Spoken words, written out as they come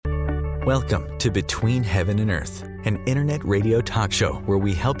Welcome to Between Heaven and Earth, an internet radio talk show where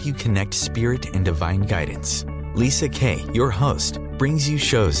we help you connect spirit and divine guidance. Lisa Kay, your host, brings you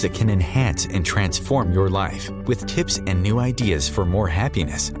shows that can enhance and transform your life with tips and new ideas for more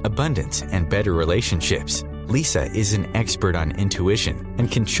happiness, abundance, and better relationships. Lisa is an expert on intuition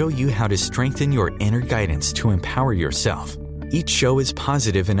and can show you how to strengthen your inner guidance to empower yourself. Each show is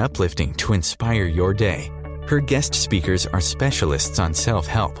positive and uplifting to inspire your day. Her guest speakers are specialists on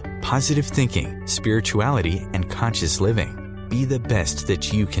self-help, positive thinking, spirituality, and conscious living. Be the best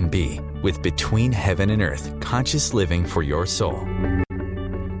that you can be with Between Heaven and Earth, conscious living for your soul.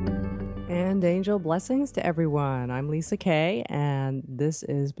 And angel blessings to everyone. I'm Lisa Kay, and this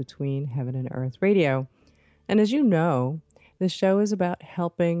is Between Heaven and Earth Radio. And as you know, this show is about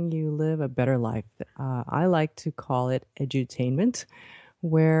helping you live a better life. I like to call it edutainment,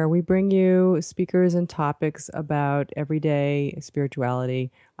 where we bring you speakers and topics about everyday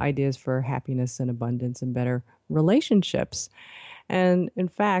spirituality, ideas for happiness and abundance and better relationships. And in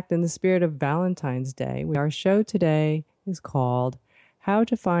fact, in the spirit of Valentine's Day, our show today is called How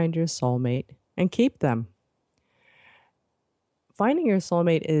to Find Your Soulmate and Keep Them. Finding your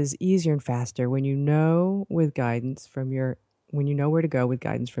soulmate is easier and faster when you know where to go with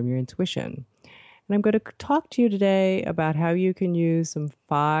guidance from your intuition. And I'm going to talk to you today about how you can use some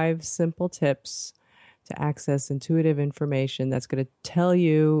 5 simple tips to access intuitive information that's going to tell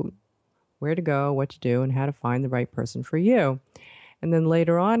you where to go, what to do, and how to find the right person for you. And then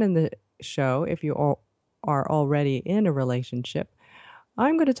later on in the show, if you are already in a relationship,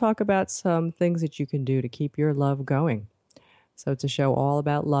 I'm going to talk about some things that you can do to keep your love going. So it's a show all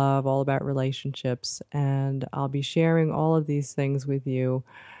about love, all about relationships, and I'll be sharing all of these things with you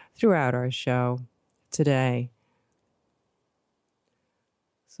throughout our show today.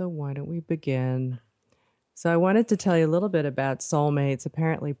 So why don't we begin? So I wanted to tell you a little bit about soulmates.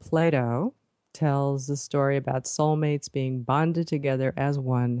 Apparently Plato tells the story about soulmates being bonded together as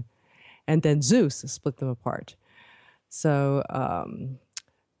one, and then Zeus split them apart. So,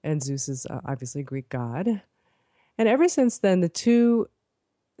 and Zeus is obviously a Greek god. And ever since then, the 2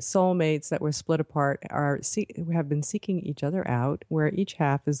 soulmates that were split apart have been seeking each other out, where each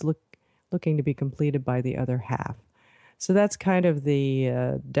half is looking to be completed by the other half. So that's kind of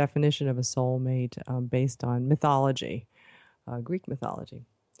the definition of a soulmate based on mythology, Greek mythology.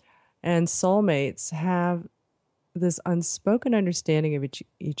 And soulmates have this unspoken understanding of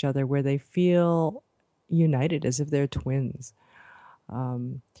each other where they feel united as if they're twins.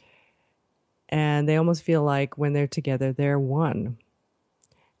 And they almost feel like when they're together, they're one.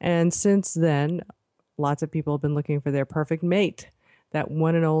 And since then, lots of people have been looking for their perfect mate, that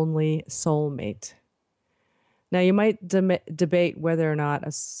one and only soulmate. Now, you might debate whether or not a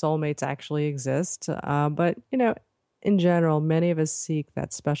soulmates actually exist, but, in general, many of us seek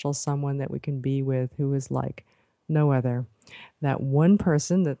that special someone that we can be with who is like no other, that one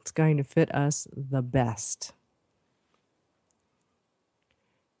person that's going to fit us the best.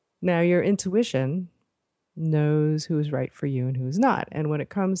 Now, your intuition knows who is right for you and who is not. And when it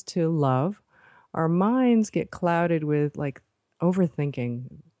comes to love, our minds get clouded with overthinking.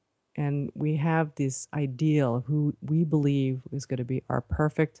 And we have this ideal of who we believe is going to be our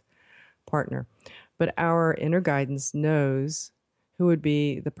perfect partner. But our inner guidance knows who would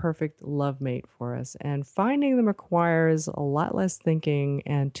be the perfect love mate for us. And finding them requires a lot less thinking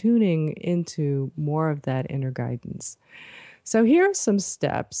and tuning into more of that inner guidance. So here are some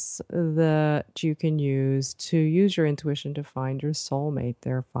steps that you can use to use your intuition to find your soulmate.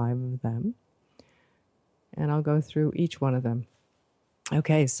 There are 5 of them. And I'll go through each one of them.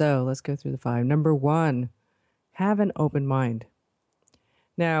 Okay, so let's go through the 5. Number 1, have an open mind.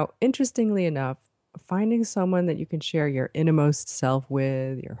 Now, interestingly enough, finding someone that you can share your innermost self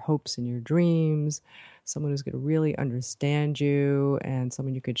with, your hopes and your dreams, someone who's going to really understand you, and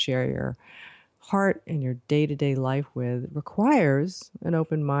someone you could share your heart and your day-to-day life with requires an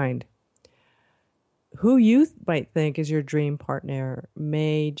open mind. Who you might think is your dream partner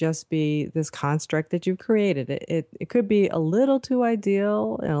may just be this construct that you've created. It could be a little too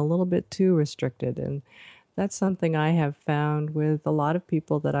ideal and a little bit too restricted. And that's something I have found with a lot of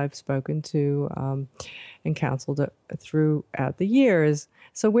people that I've spoken to and counseled throughout the years.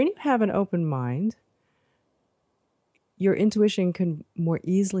 So when you have an open mind, your intuition can more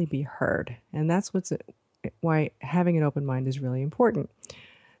easily be heard. And that's why having an open mind is really important.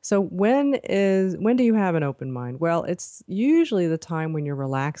 So when do you have an open mind? Well, it's usually the time when you're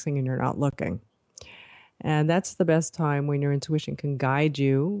relaxing and you're not looking. And that's the best time when your intuition can guide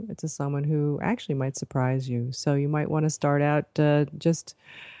you to someone who actually might surprise you. So you might want to start out just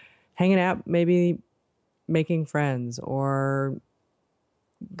hanging out, maybe making friends or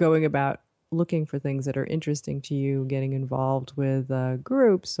going about looking for things that are interesting to you, getting involved with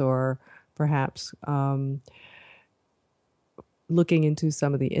groups, or perhaps looking into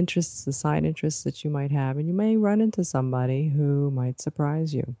some of the interests, the side interests that you might have, and you may run into somebody who might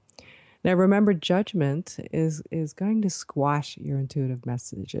surprise you. Now, remember, judgment is going to squash your intuitive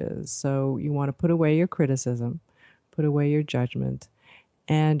messages. So you want to put away your criticism, put away your judgment,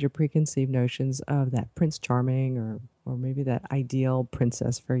 and your preconceived notions of that Prince Charming or maybe that ideal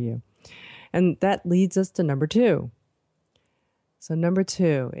princess for you. And that leads us to number two. So number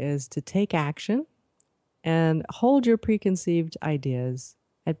two is to take action and hold your preconceived ideas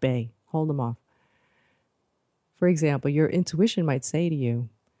at bay. Hold them off. For example, your intuition might say to you,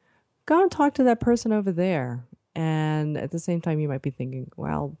 go and talk to that person over there. And at the same time, you might be thinking,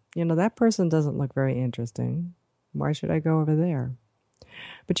 well, that person doesn't look very interesting. Why should I go over there?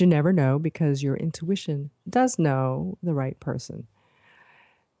 But you never know, because your intuition does know the right person.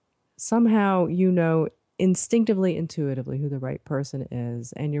 Somehow you know instinctively, intuitively who the right person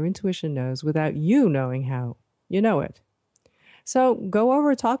is, and your intuition knows without you knowing how you know it. So go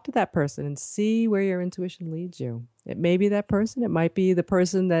over, talk to that person, and see where your intuition leads you. It may be that person. It might be the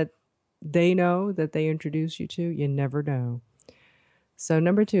person that they know that they introduce you to. You never know. So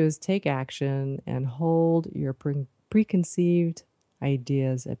number two is take action and hold your preconceived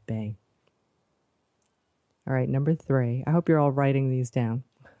ideas at bay. All right, number three. I hope you're all writing these down.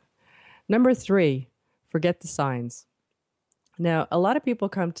 Number three, forget the signs. Now, a lot of people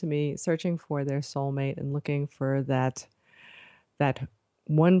come to me searching for their soulmate and looking for that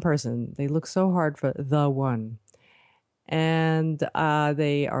one person. They look so hard for the one. And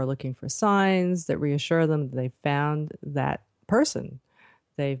they are looking for signs that reassure them that they found that person.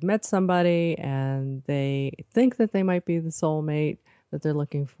 They've met somebody and they think that they might be the soulmate that they're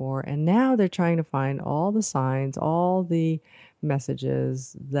looking for. And now they're trying to find all the signs, all the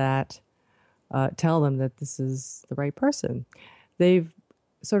messages that tell them that this is the right person. They've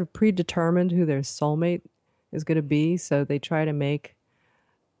sort of predetermined who their soulmate is going to be, so they try to make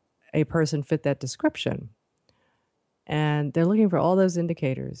a person fit that description. And they're looking for all those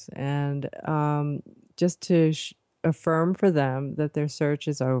indicators, and just to affirm for them that their search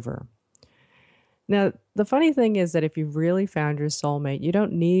is over. Now, the funny thing is that if you've really found your soulmate, you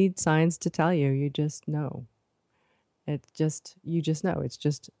don't need signs to tell you. You just know. You just know. It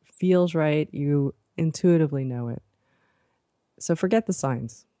just feels right. You intuitively know it. So forget the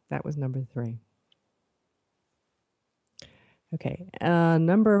signs. That was number three. Okay,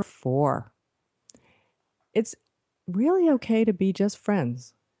 number four. It's really okay to be just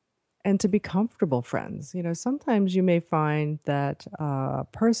friends and to be comfortable friends. Sometimes you may find that a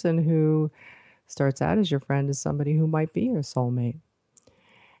person who starts out as your friend is somebody who might be your soulmate.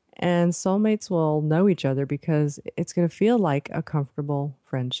 And soulmates will know each other because it's going to feel like a comfortable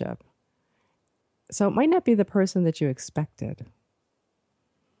friendship. So it might not be the person that you expected.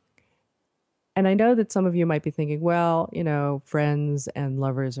 And I know that some of you might be thinking, well, friends and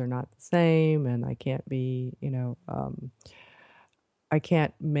lovers are not the same, and I can't be, I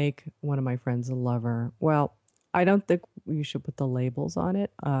can't make one of my friends a lover. Well, I don't think you should put the labels on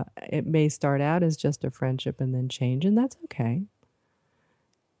it. It may start out as just a friendship and then change, and that's okay.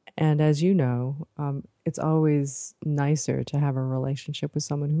 And as you know, it's always nicer to have a relationship with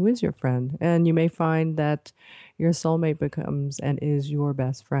someone who is your friend. And you may find that your soulmate becomes and is your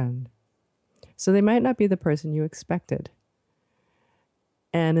best friend. So they might not be the person you expected.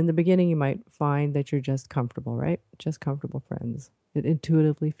 And in the beginning, you might find that you're just comfortable, right? Just comfortable friends. It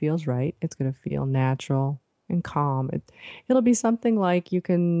intuitively feels right. It's going to feel natural and calm. It'll be something like you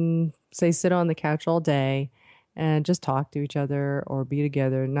can, say, sit on the couch all day and just talk to each other or be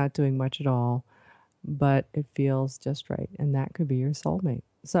together, not doing much at all. But it feels just right. And that could be your soulmate.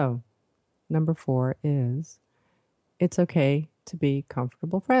 So number four is it's okay to be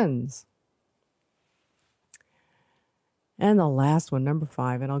comfortable friends. And the last one, number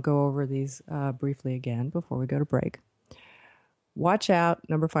five, and I'll go over these briefly again before we go to break. Watch out.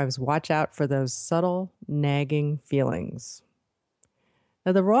 Number five is watch out for those subtle nagging feelings.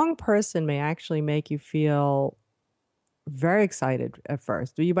 Now, the wrong person may actually make you feel very excited at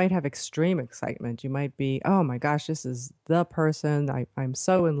first. You might have extreme excitement. You might be, oh my gosh, this is the person. I'm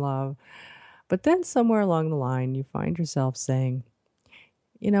so in love. But then somewhere along the line, you find yourself saying,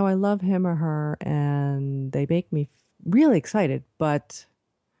 I love him or her, and they make me really excited, but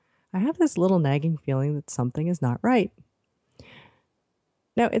I have this little nagging feeling that something is not right.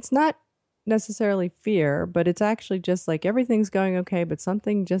 Now, it's not necessarily fear, but it's actually just like everything's going okay, but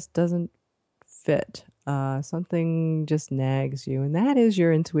something just doesn't fit. Something just nags you, and that is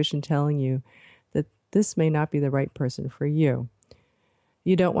your intuition telling you that this may not be the right person for you.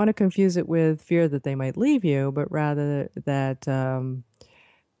 You don't want to confuse it with fear that they might leave you, but rather that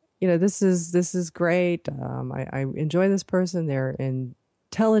this is great. I enjoy this person. They're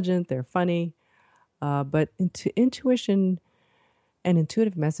intelligent. They're funny. But intuition and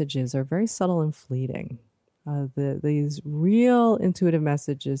intuitive messages are very subtle and fleeting. These real intuitive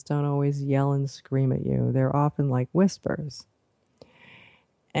messages don't always yell and scream at you. They're often like whispers.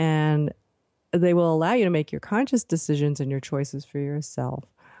 And they will allow you to make your conscious decisions and your choices for yourself.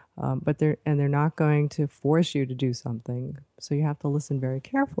 But they're not going to force you to do something. So you have to listen very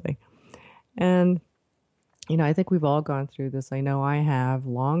carefully. And, I think we've all gone through this. I know I have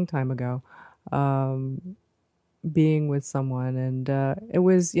long time ago, being with someone. And it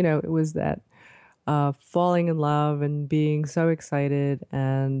was that falling in love and being so excited.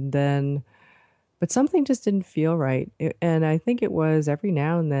 And then, but something just didn't feel right. And I think it was every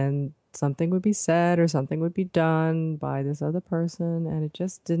now and then something would be said or something would be done by this other person. And it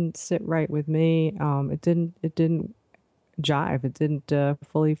just didn't sit right with me. It didn't jive. It didn't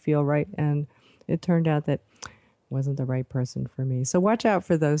fully feel right. And it turned out that wasn't the right person for me. So watch out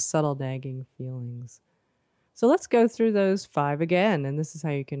for those subtle nagging feelings. So let's go through those 5 again. And this is how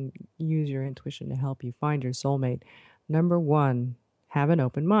you can use your intuition to help you find your soulmate. Number 1, have an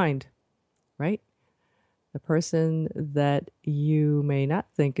open mind, right? The person that you may not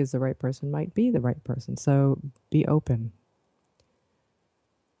think is the right person might be the right person. So be open.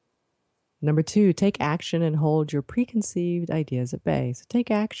 Number 2, take action and hold your preconceived ideas at bay. So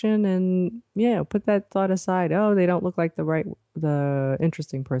take action and put that thought aside. Oh, they don't look like the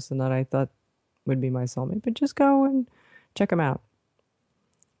interesting person that I thought would be my soulmate. But just go and check them out.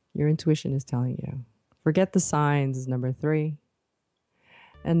 Your intuition is telling you. Forget the signs is number 3.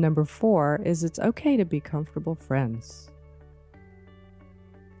 And number 4 is it's okay to be comfortable friends.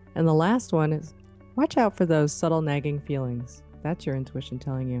 And the last one is watch out for those subtle nagging feelings. That's your intuition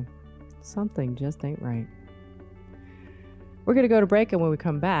telling you something just ain't right. We're going to go to break, and when we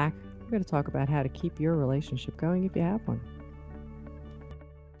come back, we're going to talk about how to keep your relationship going if you have one.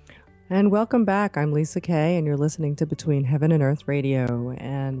 And welcome back. I'm Lisa Kay, and you're listening to Between Heaven and Earth Radio.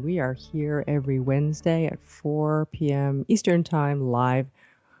 And we are here every Wednesday at 4 p.m. Eastern Time live,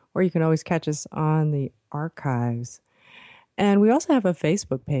 or you can always catch us on the archives. And we also have a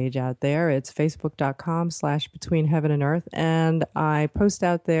Facebook page out there. It's facebook.com/Between Heaven and Earth. And I post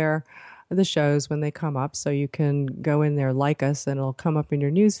out there the shows when they come up. So you can go in there, like us, and it'll come up in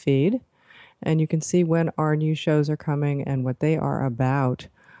your news feed. And you can see when our new shows are coming and what they are about.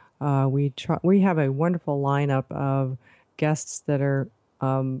 We have a wonderful lineup of guests that are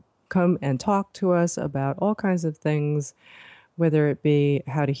come and talk to us about all kinds of things, whether it be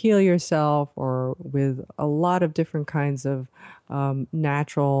how to heal yourself or with a lot of different kinds of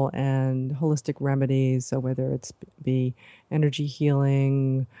natural and holistic remedies. So whether it's be energy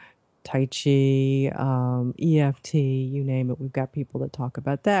healing, Tai Chi, EFT, you name it. We've got people that talk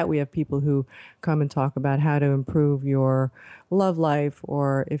about that. We have people who come and talk about how to improve your love life,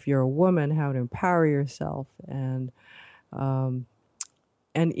 or if you're a woman, how to empower yourself, and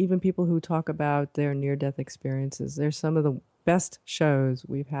even people who talk about their near-death experiences. They're some of the best shows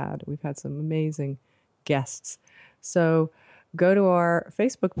we've had. We've had some amazing guests. So go to our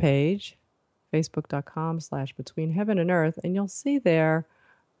Facebook page, facebook.com/Between Heaven and Earth, and you'll see there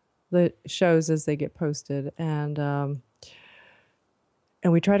the shows as they get posted, and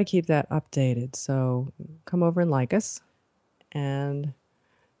we try to keep that updated. So come over and like us, and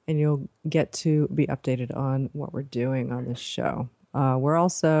you'll get to be updated on what we're doing on this show. We're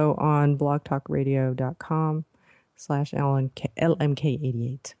also on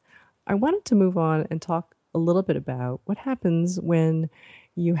blogtalkradio.com/LMK88. I wanted to move on and talk a little bit about what happens when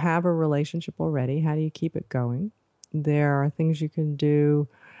you have a relationship already. How do you keep it going? There are things you can do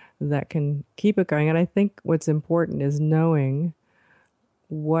that can keep it going. And I think what's important is knowing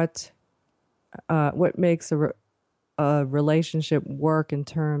what makes a relationship work in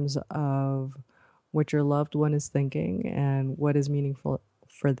terms of what your loved one is thinking and what is meaningful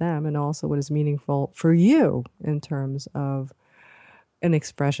for them, and also what is meaningful for you in terms of an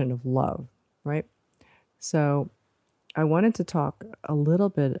expression of love, right? So I wanted to talk a little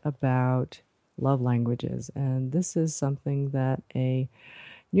bit about love languages. And this is something that a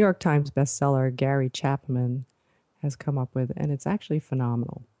New York Times bestseller, Gary Chapman, has come up with, and it's actually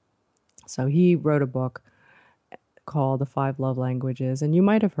phenomenal. So he wrote a book called The 5 Love Languages, and you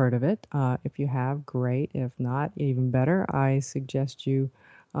might have heard of it. If you have, great. If not, even better. I suggest you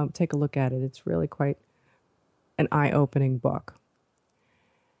take a look at it. It's really quite an eye-opening book.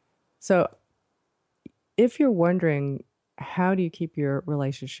 So if you're wondering, how do you keep your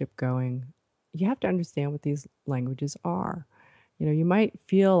relationship going, you have to understand what these languages are. You might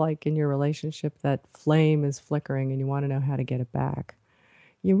feel like in your relationship that flame is flickering and you want to know how to get it back.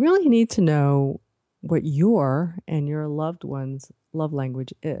 You really need to know what your and your loved one's love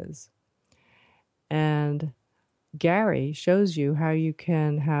language is. And Gary shows you how you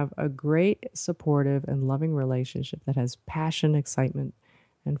can have a great, supportive, and loving relationship that has passion, excitement,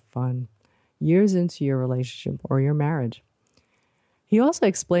 and fun years into your relationship or your marriage. He also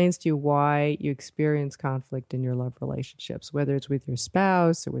explains to you why you experience conflict in your love relationships, whether it's with your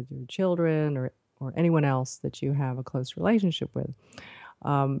spouse or with your children or anyone else that you have a close relationship with.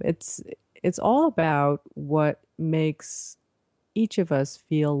 It's all about what makes each of us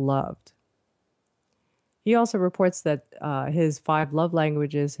feel loved. He also reports that his 5 love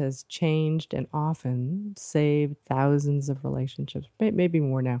languages has changed and often saved thousands of relationships, maybe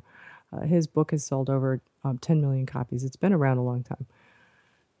more now. His book has sold over 10 million copies. It's been around a long time.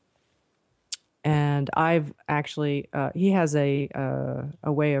 And I've actually, he has a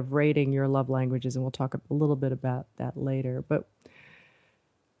way of rating your love languages, and we'll talk a little bit about that later. But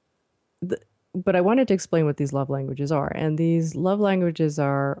I wanted to explain what these love languages are. And these love languages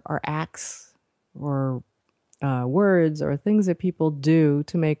are acts or words or things that people do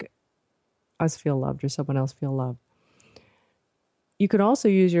to make us feel loved or someone else feel loved. You can also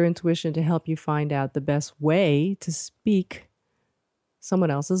use your intuition to help you find out the best way to speak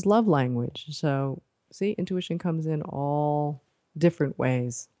someone else's love language. So, see, intuition comes in all different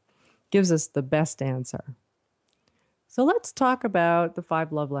ways, gives us the best answer. So let's talk about the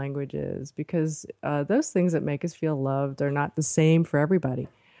 5 love languages, because those things that make us feel loved are not the same for everybody,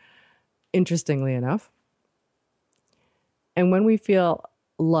 interestingly enough. And when we feel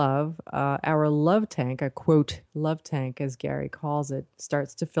love, our love tank, a quote, love tank, as Gary calls it,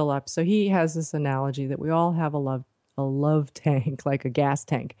 starts to fill up. So he has this analogy that we all have a love tank, like a gas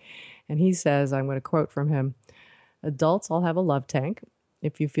tank. And he says, I'm going to quote from him, adults all have a love tank.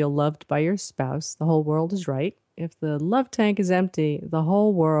 If you feel loved by your spouse, the whole world is right. If the love tank is empty, the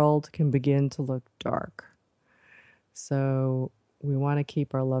whole world can begin to look dark. So we want to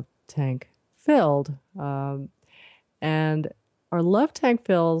keep our love tank filled. And our love tank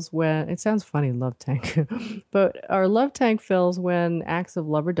fills when, it sounds funny, love tank, but our love tank fills when acts of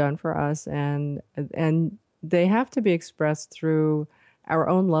love are done for us, and they have to be expressed through our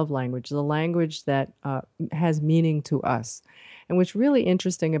own love language, the language that has meaning to us. And what's really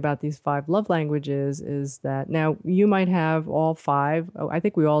interesting about these 5 love languages is that now you might have all 5. Oh, I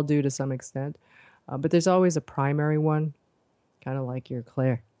think we all do to some extent, but there's always a primary one, kind of like your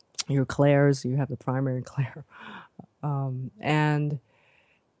Claire's. You have the primary Claire. And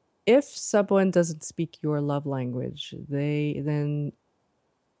if someone doesn't speak your love language, then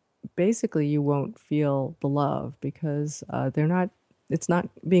basically you won't feel the love because it's not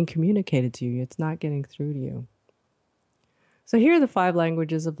being communicated to you. It's not getting through to you. So here are the 5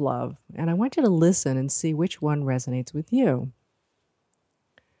 languages of love, and I want you to listen and see which one resonates with you.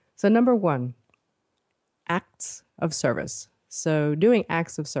 So number 1, acts of service. So doing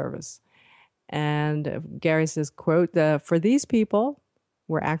acts of service. And Gary says, quote, for these people,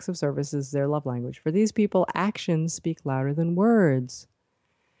 where acts of service is their love language, for these people, actions speak louder than words.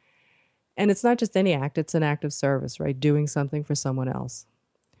 And it's not just any act, it's an act of service, right? Doing something for someone else.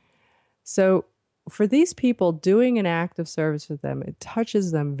 So for these people, doing an act of service for them, it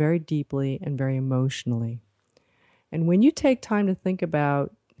touches them very deeply and very emotionally. And when you take time to think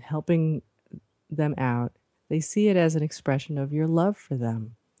about helping them out, they see it as an expression of your love for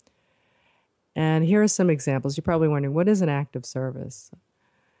them. And here are some examples. You're probably wondering, what is an act of service?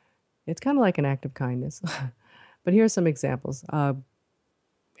 It's kind of like an act of kindness. But here are some examples.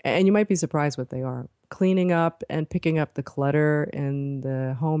 And you might be surprised what they are. Cleaning up and picking up the clutter in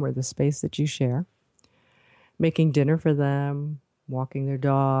the home or the space that you share. Making dinner for them. Walking their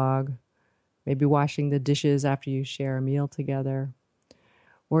dog. Maybe washing the dishes after you share a meal together.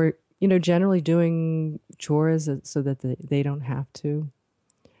 Or, generally doing chores so that they don't have to.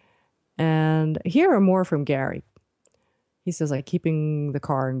 And here are more from Gary. He says, like keeping the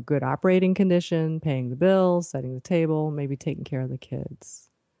car in good operating condition, paying the bills, setting the table, maybe taking care of the kids.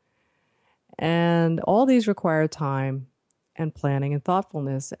 And all these require time and planning and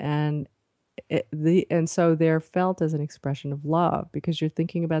thoughtfulness. And so they're felt as an expression of love because you're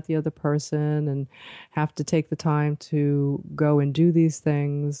thinking about the other person and have to take the time to go and do these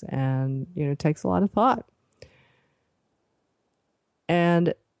things. And, it takes a lot of thought.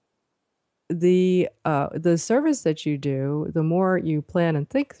 And the service that you do, the more you plan and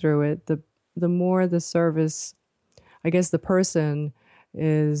think through it, the more the service, I guess the person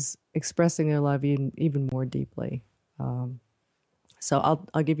is expressing their love even more deeply. So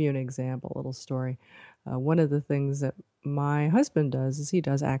I'll give you an example, a little story. One of the things that my husband does is he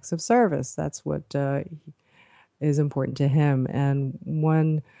does acts of service. That's what is important to him. And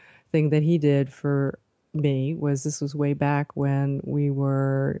one thing that he did for me was, this was way back when we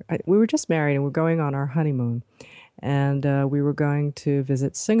were just married and we're going on our honeymoon, and we were going to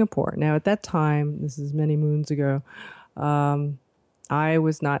visit Singapore. Now, at that time, this is many moons ago, I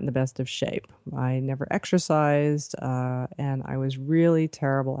was not in the best of shape. I never exercised, and I was really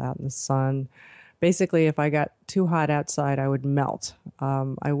terrible out in the sun. Basically, if I got too hot outside, I would melt.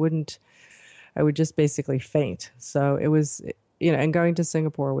 I would just basically faint. So it was, and going to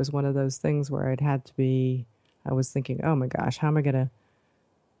Singapore was one of those things where I was thinking, oh my gosh, how am I going to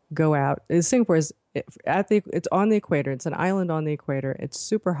go out? Singapore is it's on the equator. It's an island on the equator. It's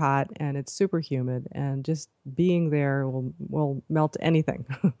super hot and it's super humid, and just being there will melt anything.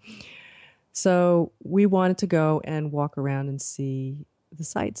 So we wanted to go and walk around and see the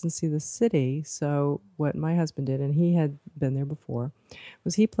sights and see the city. So what my husband did, and he had been there before,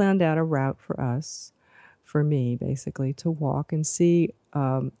 was he planned out a route for us, for me basically, to walk and see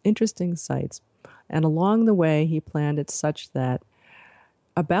interesting sights. And along the way, he planned it such that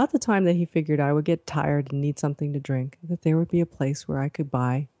about the time that he figured I would get tired and need something to drink, that there would be a place where I could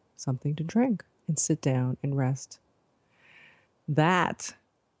buy something to drink and sit down and rest. That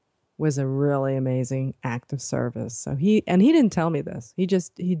was a really amazing act of service. So he didn't tell me this. He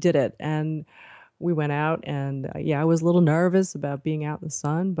did it. And we went out, and I was a little nervous about being out in the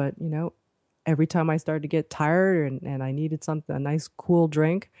sun, but every time I started to get tired and I needed something, a nice cool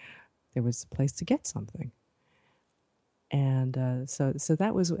drink, there was a place to get something. And so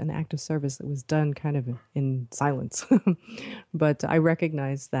that was an act of service that was done kind of in silence. But I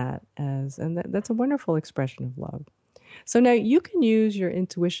recognize that that's a wonderful expression of love. So now you can use your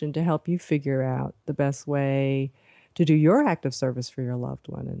intuition to help you figure out the best way to do your act of service for your loved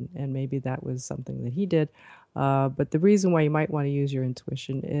one. And maybe that was something that he did. But the reason why you might want to use your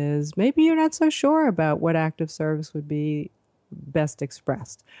intuition is maybe you're not so sure about what act of service would be best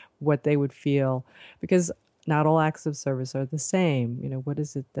expressed, what they would feel, because not all acts of service are the same. What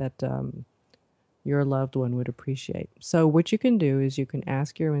is it that your loved one would appreciate? So what you can do is you can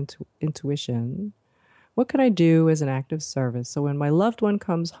ask your intuition, what could I do as an act of service so when my loved one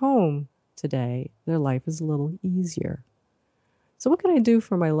comes home today, their life is a little easier? So what can I do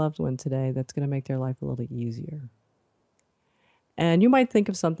for my loved one today that's going to make their life a little easier? And you might think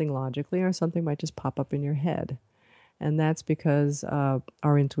of something logically, or something might just pop up in your head. And that's because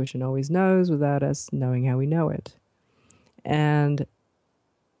our intuition always knows without us knowing how we know it. And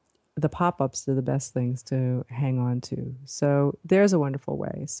the pop-ups are the best things to hang on to. So there's a wonderful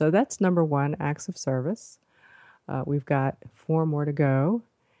way. So that's number one, acts of service. We've got 4 more to go.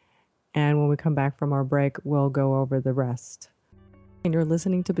 And when we come back from our break, we'll go over the rest. And you're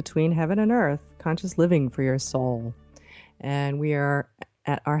listening to Between Heaven and Earth, Conscious Living for Your Soul. And we are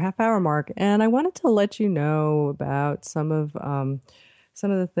at our half-hour mark, and I wanted to let you know about some of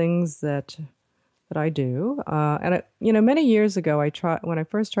the things that I do. Many years ago, when I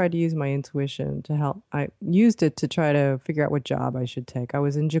first tried to use my intuition to help. I used it to try to figure out what job I should take. I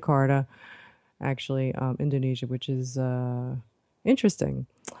was in Jakarta, actually, Indonesia, which is interesting.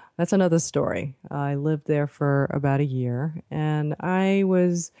 That's another story. I lived there for about a year, and I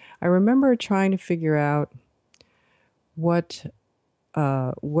remember trying to figure out what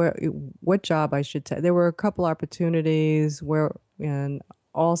job I should take. There were a couple opportunities and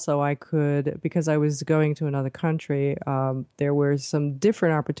also I could, because I was going to another country, there were some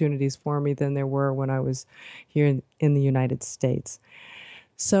different opportunities for me than there were when I was here in the United States.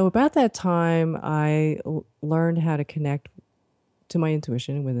 So about that time, I learned how to connect to my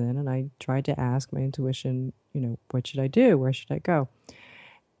intuition within, and I tried to ask my intuition, what should I do? Where should I go?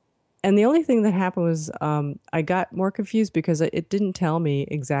 And the only thing that happened was I got more confused because it didn't tell me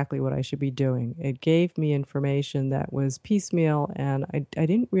exactly what I should be doing. It gave me information that was piecemeal, and I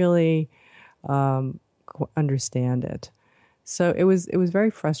didn't really understand it. So it was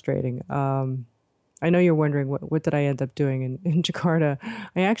very frustrating. I know you're wondering, what did I end up doing in Jakarta?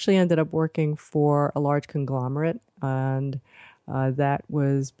 I actually ended up working for a large conglomerate, and that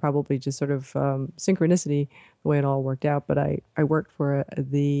was probably just sort of synchronicity, the way it all worked out. But I worked for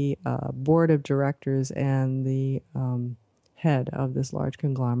the board of directors and the head of this large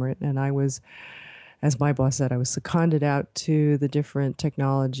conglomerate. And I was, as my boss said, I was seconded out to the different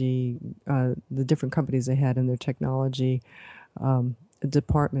technology, the different companies they had in their technology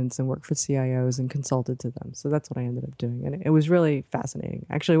departments, and worked for CIOs and consulted to them. So that's what I ended up doing. And it was really fascinating.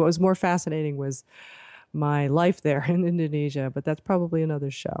 Actually, what was more fascinating was my life there in Indonesia, but that's probably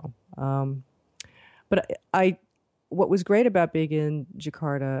another show. But I what was great about being in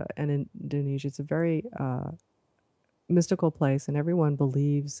Jakarta and in Indonesia, it's a very mystical place, and everyone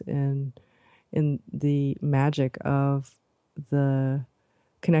believes in the magic of the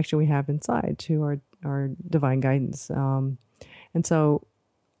connection we have inside to our divine guidance. And so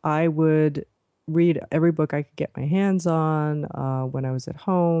I would read every book I could get my hands on when I was at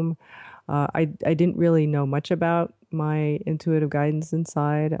home. I didn't really know much about my intuitive guidance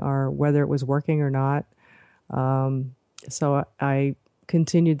inside or whether it was working or not. So I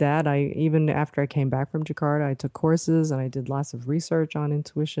continued that. I even after I came back from Jakarta, I took courses and I did lots of research on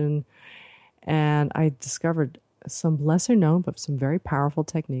intuition, and I discovered some lesser known but some very powerful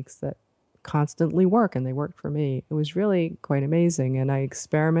techniques that constantly work, and they worked for me. It was really quite amazing, and I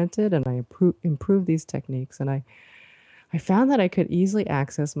experimented and I improved these techniques, and I found that I could easily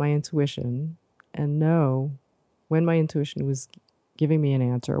access my intuition and know when my intuition was giving me an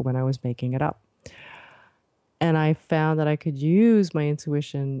answer or when I was making it up. And I found that I could use my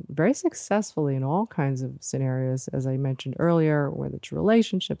intuition very successfully in all kinds of scenarios, as I mentioned earlier, whether it's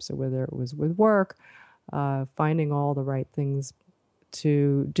relationships or whether it was with work, finding all the right things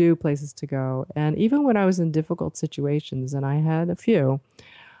to do, places to go. And even when I was in difficult situations, and I had a few,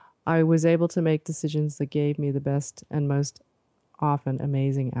 I was able to make decisions that gave me the best and most often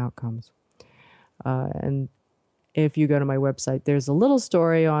amazing outcomes. And if you go to my website, there's a little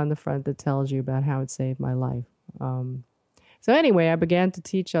story on the front that tells you about how it saved my life. So anyway, I began to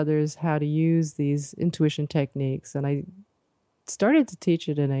teach others how to use these intuition techniques, and I started to teach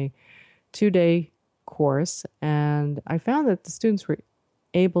it in a 2-day course, and I found that the students were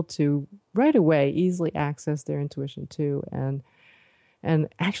able to right away easily access their intuition too, and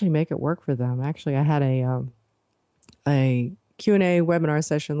actually make it work for them. Actually, I had a Q&A webinar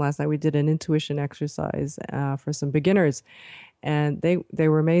session last night. We did an intuition exercise for some beginners, and they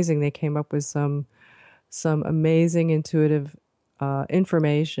were amazing. They came up with some amazing intuitive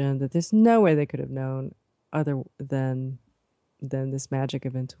information that there's no way they could have known other than this magic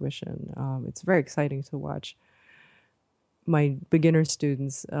of intuition. It's very exciting to watch my beginner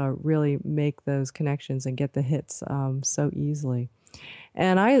students really make those connections and get the hits so easily.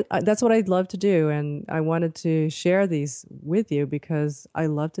 And I that's what I'd love to do. And I wanted to share these with you because I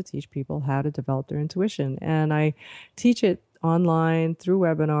love to teach people how to develop their intuition. And I teach it online through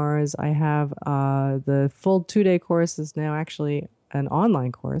webinars. I have the full 2-day course is now actually an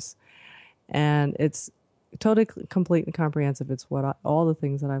online course. And it's totally complete and comprehensive. It's all the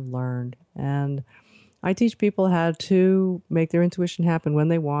things that I've learned. And I teach people how to make their intuition happen when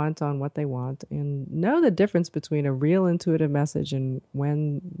they want, on what they want, and know the difference between a real intuitive message and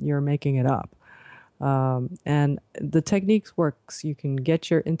when you're making it up. And the techniques works. You can get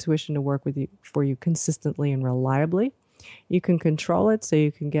your intuition to work with you for you consistently and reliably. You can control it so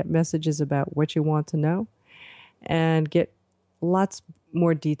you can get messages about what you want to know and get lots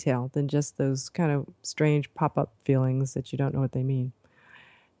more detail than just those kind of strange pop-up feelings that you don't know what they mean.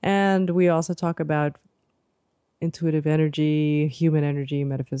 And we also talk about intuitive energy, human energy,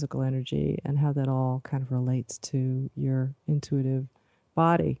 metaphysical energy, and how that all kind of relates to your intuitive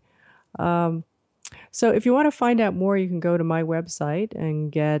body. So if you want to find out more, you can go to my website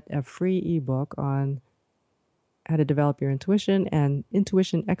and get a free ebook on how to develop your intuition and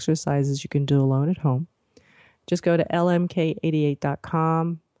intuition exercises you can do alone at home. Just go to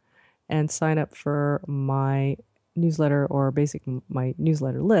lmk88.com and sign up for my newsletter or my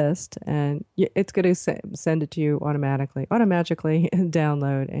newsletter list, and it's going to send it to you automatically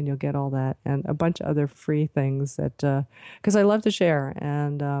download, and you'll get all that and a bunch of other free things that because I love to share,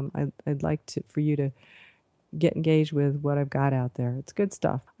 and I'd like for you to get engaged with what I've got out there. It's good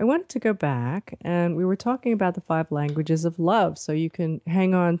stuff. I wanted to go back, and we were talking about the 5 languages of love, so you can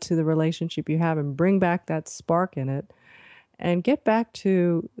hang on to the relationship you have and bring back that spark in it and get back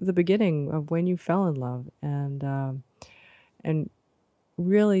to the beginning of when you fell in love, and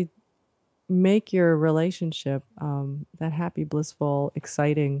really make your relationship that happy, blissful,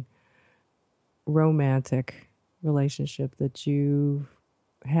 exciting, romantic relationship that you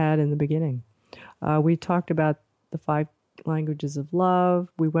had in the beginning. We talked about the 5 languages of love.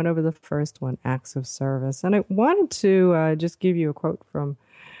 We went over the first one, acts of service. And I wanted to just give you a quote from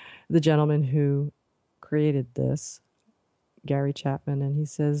the gentleman who created this, Gary Chapman, and he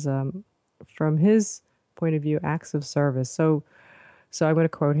says, from his point of view, acts of service. So I'm going to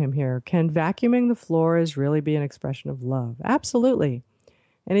quote him here. Can vacuuming the floors really be an expression of love? Absolutely.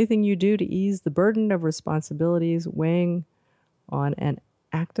 Anything you do to ease the burden of responsibilities weighing on an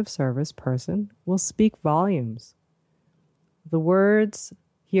act of service person will speak volumes. The words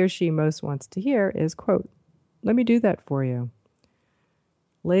he or she most wants to hear is, quote, "Let me do that for you."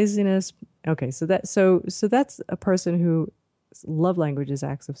 Laziness. Okay, so that's a person who love language is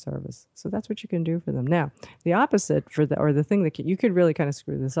acts of service. So that's what you can do for them. Now, the opposite for the or the thing that you could really kind of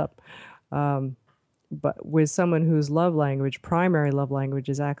screw this up. But with someone whose love language, primary love language,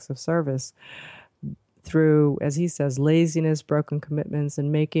 is acts of service through, as he says, laziness, broken commitments,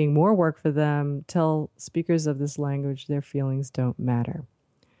 and making more work for them, tell speakers of this language their feelings don't matter.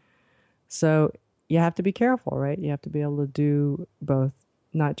 So you have to be careful, right? You have to be able to do both,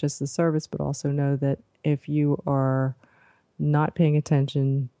 not just the service, but also know that if you are not paying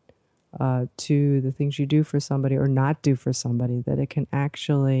attention to the things you do for somebody or not do for somebody, that it can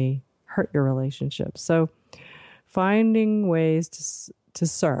actually hurt your relationship. So finding ways to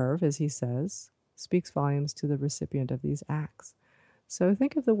serve, as he says, speaks volumes to the recipient of these acts. So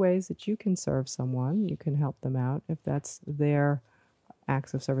think of the ways that you can serve someone. You can help them out if that's their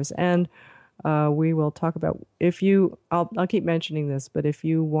acts of service. And we will talk about I'll keep mentioning this, but if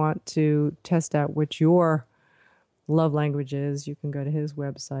you want to test out what your love language is, you can go to his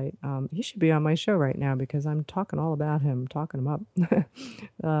website. He should be on my show right now because I'm talking all about him, talking him up.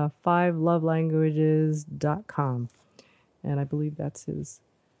 5lovelanguages.com. And I believe that's his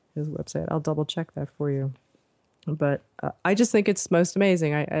website. I'll double check that for you. But I just think it's most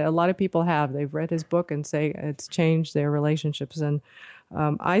amazing. A lot of people they've read his book and say it's changed their relationships. And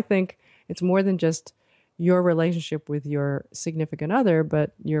I think it's more than just your relationship with your significant other,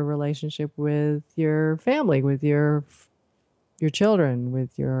 but your relationship with your family, with your children,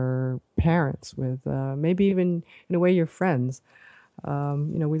 with your parents, with maybe even in a way your friends.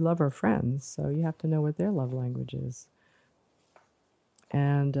 We love our friends, so you have to know what their love language is.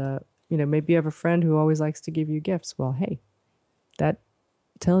 And maybe you have a friend who always likes to give you gifts. Well, hey, that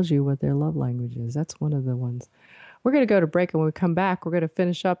tells you what their love language is. That's one of the ones. We're going to go to break, and when we come back, we're going to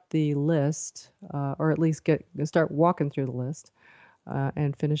finish up the list, or at least start walking through the list,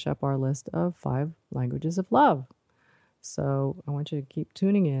 and finish up our list of 5 languages of love. So I want you to keep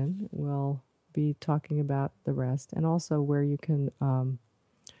tuning in. We'll be talking about the rest, and also where you can,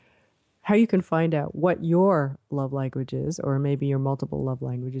 how you can find out what your love language is, or maybe your multiple love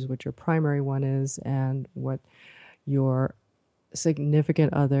languages, what your primary one is, and what your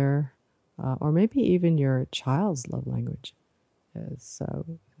significant other, or maybe even your child's love language is. So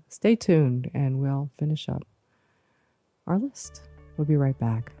stay tuned and we'll finish up our list. We'll be right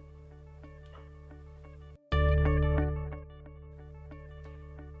back.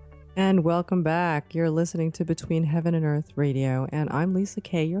 And welcome back. You're listening to Between Heaven and Earth Radio, and I'm Lisa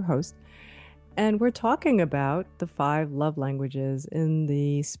Kay, your host. And we're talking about the 5 love languages in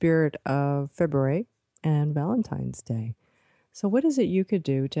the spirit of February and Valentine's Day. So what is it you could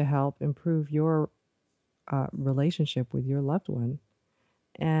do to help improve your relationship with your loved one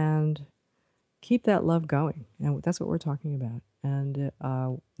and keep that love going? And that's what we're talking about. And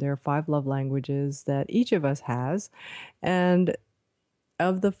there are 5 love languages that each of us has. And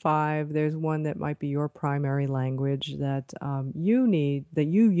of the 5, there's one that might be your primary language that that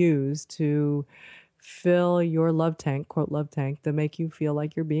you use to fill your love tank, quote, love tank, to make you feel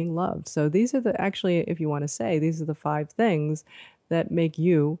like you're being loved. So these are actually, if you want to say, these are the 5 things that make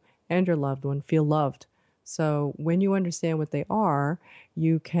you and your loved one feel loved. So when you understand what they are,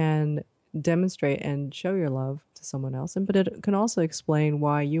 you can demonstrate and show your love to someone else. But it can also explain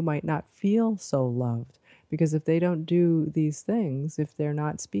why you might not feel so loved. Because if they don't do these things, if they're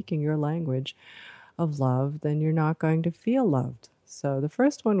not speaking your language of love, then you're not going to feel loved. So the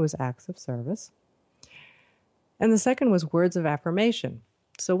first one was acts of service. And the second was words of affirmation.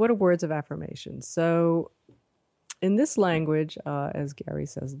 So what are words of affirmation? So in this language, as Gary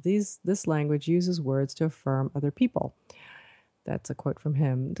says, this language uses words to affirm other people. That's a quote from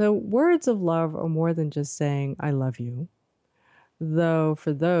him. The words of love are more than just saying, I love you. Though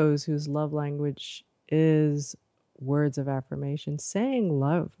for those whose love language is words of affirmation, saying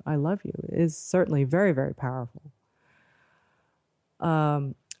I love you, is certainly very, very powerful.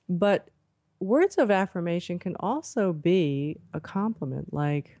 But words of affirmation can also be a compliment,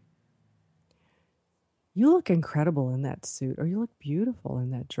 like, you look incredible in that suit, or you look beautiful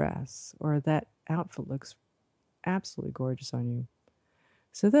in that dress, or that outfit looks absolutely gorgeous on you.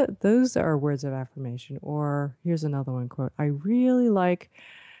 So those are words of affirmation. Or here's another one, quote, I really like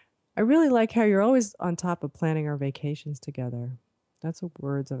how you're always on top of planning our vacations together. That's a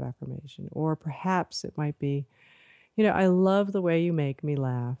words of affirmation. Or perhaps it might be, I love the way you make me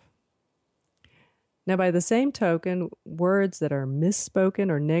laugh. Now, by the same token, words that are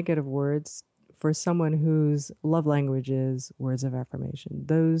misspoken or negative words for someone whose love language is words of affirmation,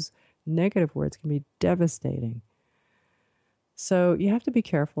 those negative words can be devastating. So you have to be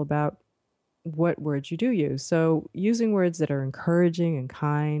careful about what words you do use. So, using words that are encouraging and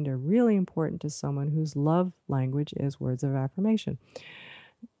kind are really important to someone whose love language is words of affirmation.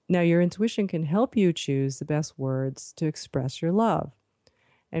 Now, your intuition can help you choose the best words to express your love.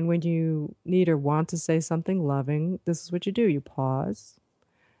 And when you need or want to say something loving, this is what you do: you pause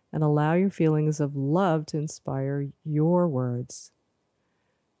and allow your feelings of love to inspire your words.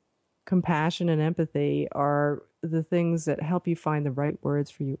 Compassion and empathy are the things that help you find the right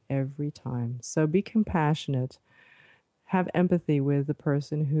words for you every time. So be compassionate. Have empathy with the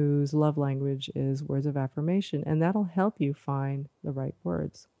person whose love language is words of affirmation, and that'll help you find the right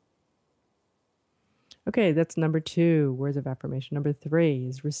words. Okay, that's number 2, words of affirmation. Number 3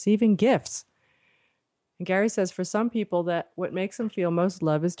 is receiving gifts. And Gary says for some people that what makes them feel most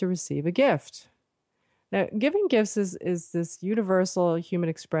love is to receive a gift. Now, giving gifts is this universal human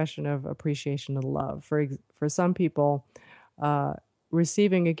expression of appreciation and love. For some people, uh,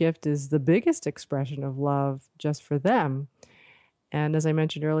 receiving a gift is the biggest expression of love just for them. And as I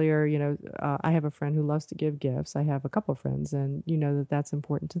mentioned earlier, I have a friend who loves to give gifts. I have a couple of friends, and you know that that's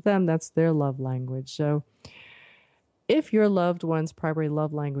important to them. That's their love language. So if your loved one's primary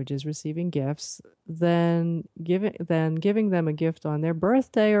love language is receiving gifts, then giving them a gift on their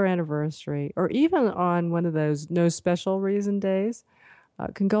birthday or anniversary, or even on one of those no special reason days,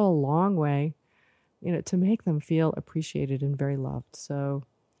 can go a long way, to make them feel appreciated and very loved. So,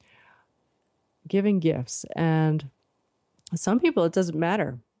 giving gifts, and some people it doesn't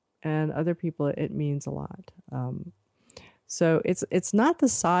matter, and other people it means a lot. So it's not the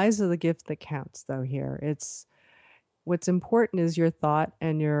size of the gift that counts, though. Here, it's what's important is your thought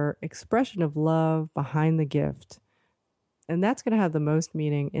and your expression of love behind the gift. And that's going to have the most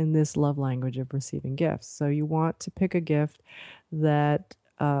meaning in this love language of receiving gifts. So you want to pick a gift that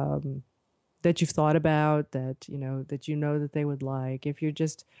that you've thought about, that that they would like. If you're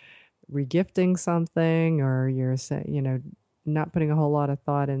just regifting something, or you're not putting a whole lot of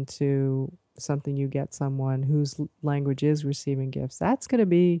thought into something you get someone whose language is receiving gifts, that's going to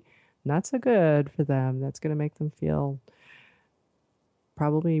be not so good for them. That's going to make them feel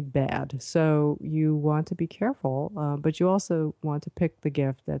probably bad. So you want to be careful, but you also want to pick the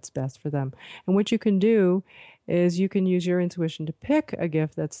gift that's best for them. And what you can do is you can use your intuition to pick a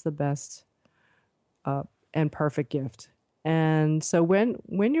gift that's the best and perfect gift. And so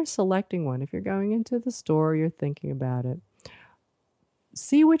when you're selecting one, if you're going into the store, you're thinking about it,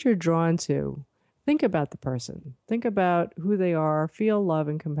 see what you're drawn to. Think about the person. Think about who they are. Feel love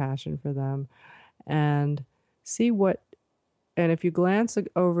and compassion for them, and see what. And if you glance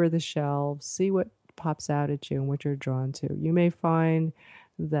over the shelves, see what pops out at you and what you're drawn to. You may find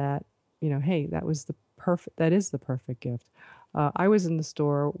that hey, that is the perfect gift. I was in the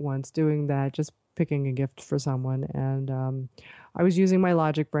store once doing that, just picking a gift for someone, and I was using my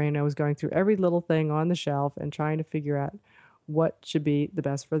logic brain. I was going through every little thing on the shelf and trying to figure out what should be the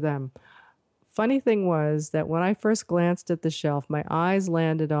best for them. Funny thing was that when I first glanced at the shelf, my eyes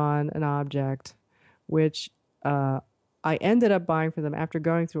landed on an object which I ended up buying for them after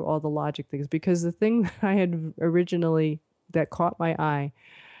going through all the logic things, because the thing that I had originally that caught my eye,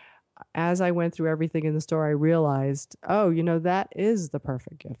 as I went through everything in the store, I realized, oh, that is the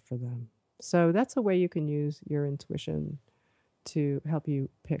perfect gift for them. So that's a way you can use your intuition to help you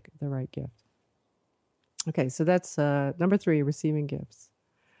pick the right gift. Okay, so that's number 3, receiving gifts.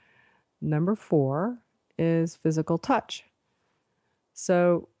 Number 4 is physical touch.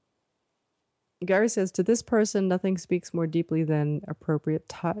 So Gary says, to this person, nothing speaks more deeply than appropriate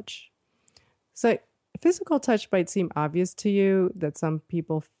touch. So physical touch might seem obvious to you, that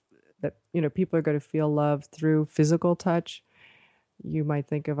people are going to feel love through physical touch. You might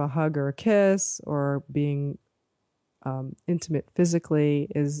think of a hug or a kiss, or being intimate physically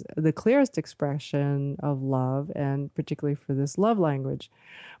is the clearest expression of love, and particularly for this love language.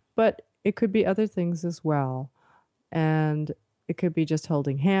 But it could be other things as well. And it could be just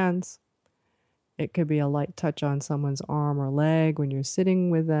holding hands. It could be a light touch on someone's arm or leg when you're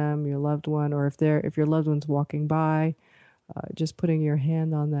sitting with them, your loved one, or if your loved one's walking by, just putting your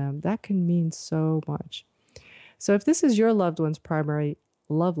hand on them. That can mean so much. So if this is your loved one's primary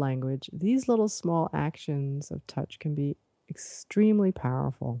love language, these little small actions of touch can be extremely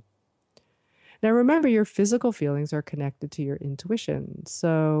powerful. Now, remember, your physical feelings are connected to your intuition.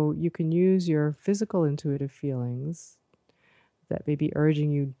 So you can use your physical intuitive feelings that may be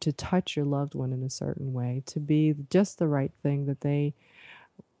urging you to touch your loved one in a certain way to be just the right thing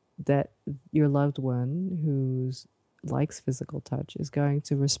that your loved one who likes physical touch is going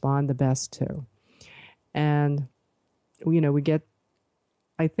to respond the best to. And, we get,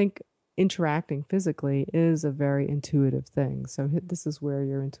 I think interacting physically is a very intuitive thing. So this is where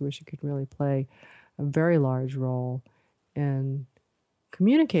your intuition could really play a very large role in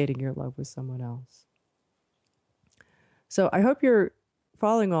communicating your love with someone else. So I hope you're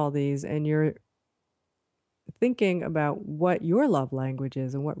following all these and you're thinking about what your love language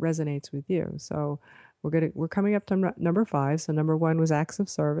is and what resonates with you. So we're coming up to number 5. So number 1 was acts of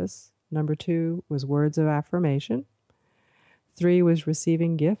service. Number 2 was words of affirmation. 3 was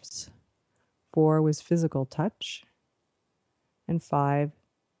receiving gifts. 4 was physical touch. And 5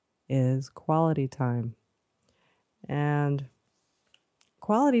 is quality time. And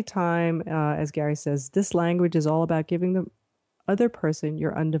quality time, as Gary says, this language is all about giving the other person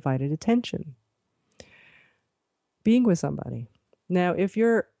your undivided attention. Being with somebody. Now, if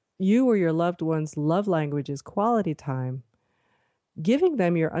you or your loved one's love language is quality time, giving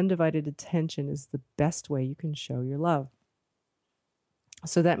them your undivided attention is the best way you can show your love.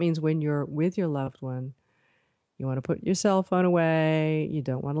 So that means when you're with your loved one, you want to put your cell phone away. You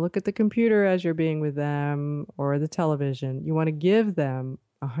don't want to look at the computer as you're being with them or the television. You want to give them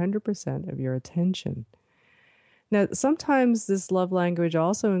 100% of your attention. Now, sometimes this love language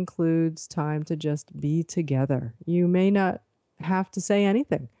also includes time to just be together. You may not have to say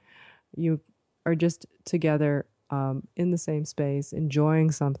anything. You are just together in the same space,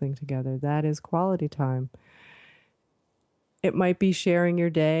 enjoying something together. That is quality time. It might be sharing your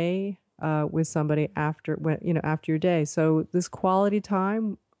day with somebody after your day. So this quality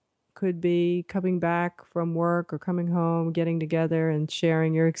time could be coming back from work or coming home, getting together and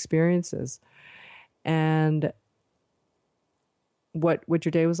sharing your experiences and what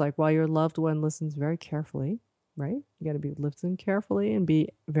your day was like while your loved one listens very carefully, right? You got to be listening carefully and be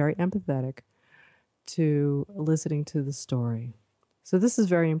very empathetic to listening to the story. So this is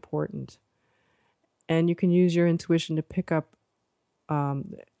very important. And you can use your intuition to pick up,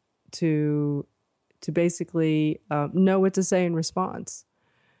 to basically know what to say in response.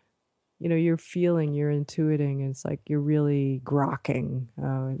 You know, you're feeling, you're intuiting. It's like you're really grokking,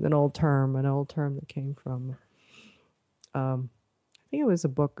 an old term that came from, I think it was a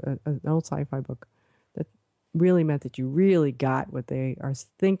book, an old sci-fi book, that really meant that you really got what they are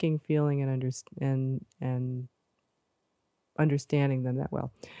thinking, feeling, and understanding them that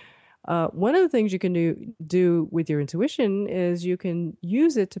well. One of the things you can do with your intuition is you can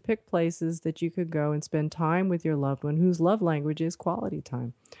use it to pick places that you could go and spend time with your loved one whose love language is quality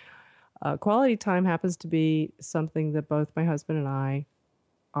time. Quality time happens to be something that both my husband and I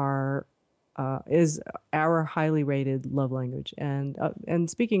is our highly rated love language. And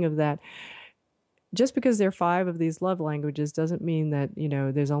speaking of that, just because there are 5 of these love languages doesn't mean that,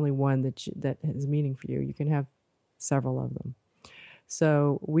 there's only one that has meaning for you. You can have several of them.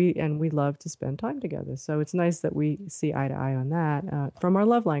 So we love to spend time together. So it's nice that we see eye to eye on that from our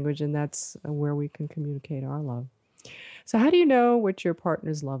love language, and that's where we can communicate our love. So how do you know what your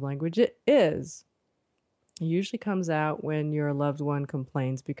partner's love language is? It usually comes out when your loved one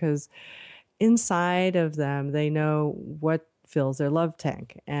complains, because inside of them, they know what fills their love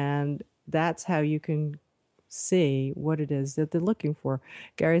tank. And that's how you can see what it is that they're looking for.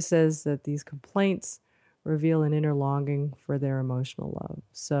 Gary says that these complaints reveal an inner longing for their emotional love.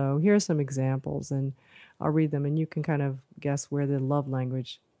 So here are some examples, and I'll read them, and you can kind of guess where what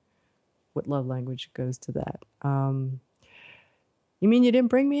love language goes to that. You mean you didn't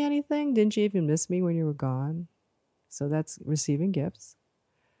bring me anything? Didn't you even miss me when you were gone? So that's receiving gifts.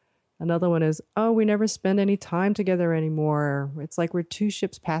 Another one is, oh, we never spend any time together anymore. It's like we're 2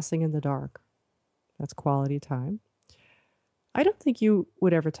 ships passing in the dark. That's quality time. I don't think you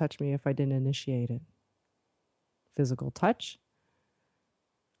would ever touch me if I didn't initiate it. Physical touch.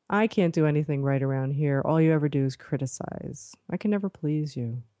 I can't do anything right around here. All you ever do is criticize. I can never please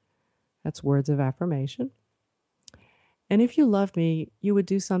you. That's words of affirmation. And if you loved me, you would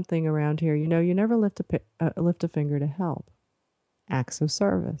do something around here. You never lift a finger to help. Acts of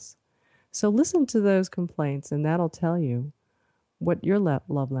service. So listen to those complaints, and that'll tell you what your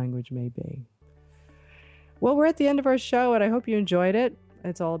love language may be. Well, we're at the end of our show, and I hope you enjoyed it.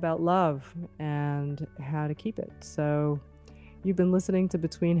 It's all about love and how to keep it. So you've been listening to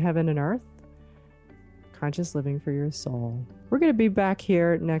Between Heaven and Earth, Conscious Living for Your Soul. We're going to be back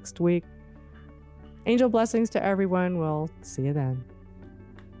here next week. Angel blessings to everyone. We'll see you then.